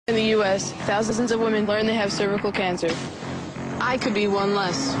U.S., thousands of women learn they have cervical cancer. I could be one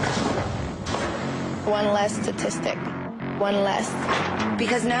less. One less statistic. One less.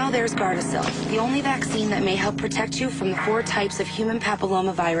 Because now there's Gardasil, the only vaccine that may help protect you from the 4 types of human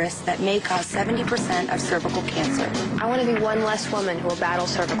papillomavirus that may cause 70% of cervical cancer. I want to be one less woman who will battle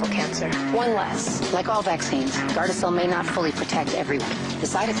cervical cancer. One less. Like all vaccines, Gardasil may not fully protect everyone. The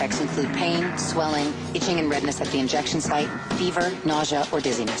side effects include pain, swelling, itching and redness at the injection site, fever, nausea, or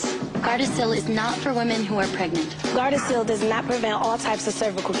dizziness. Gardasil is not for women who are pregnant. Gardasil does not prevent all types of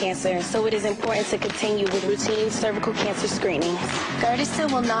cervical cancer, so it is important to continue with routine cervical cancer screenings.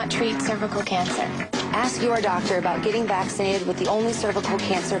 Gardasil will not treat cervical cancer. Ask your doctor about getting vaccinated with the only cervical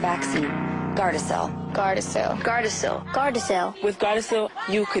cancer vaccine, Gardasil. Gardasil. Gardasil. Gardasil. With Gardasil,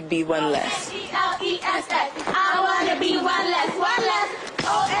 you could be one less. I want to be one less, one less.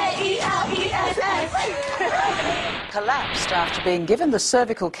 O-A-E-L-E-S-S. Collapsed after being given the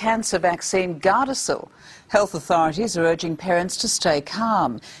cervical cancer vaccine Gardasil. Health authorities are urging parents to stay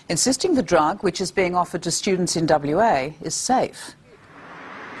calm, insisting the drug, which is being offered to students in WA, is safe.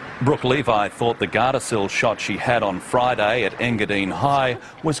 Brooke Levi thought the Gardasil shot she had on Friday at Engadine High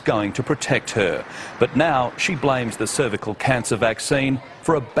was going to protect her. But now she blames the cervical cancer vaccine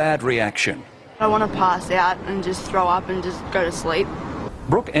for a bad reaction. I want to pass out and just throw up and just go to sleep.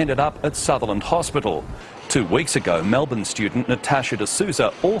 Brooke ended up at Sutherland Hospital. 2 weeks ago, Melbourne student Natasha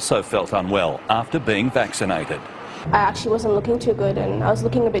D'Souza also felt unwell after being vaccinated. I actually wasn't looking too good and I was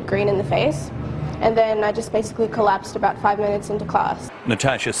looking a bit green in the face. And then I just basically collapsed about 5 minutes into class.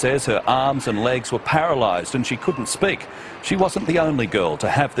 Natasha says her arms and legs were paralysed and she couldn't speak. She wasn't the only girl to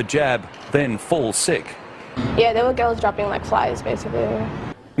have the jab, then fall sick. Yeah, there were girls dropping like flies, basically.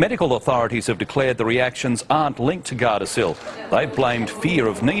 Medical authorities have declared the reactions aren't linked to Gardasil. They've blamed fear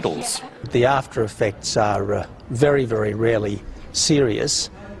of needles. The after effects are very, very rarely serious,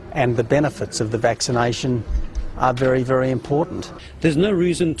 and the benefits of the vaccination are very, very important. There's no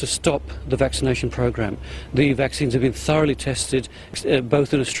reason to stop the vaccination program. The vaccines have been thoroughly tested,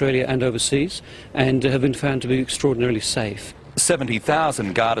 both in Australia and overseas, and have been found to be extraordinarily safe.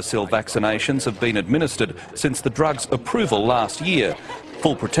 70,000 Gardasil vaccinations have been administered since the drug's approval last year.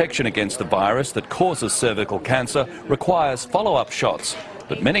 Full protection against the virus that causes cervical cancer requires follow-up shots,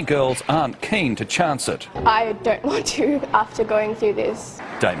 but many girls aren't keen to chance it. I don't want to after going through this.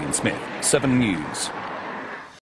 Damien Smith, 7 News.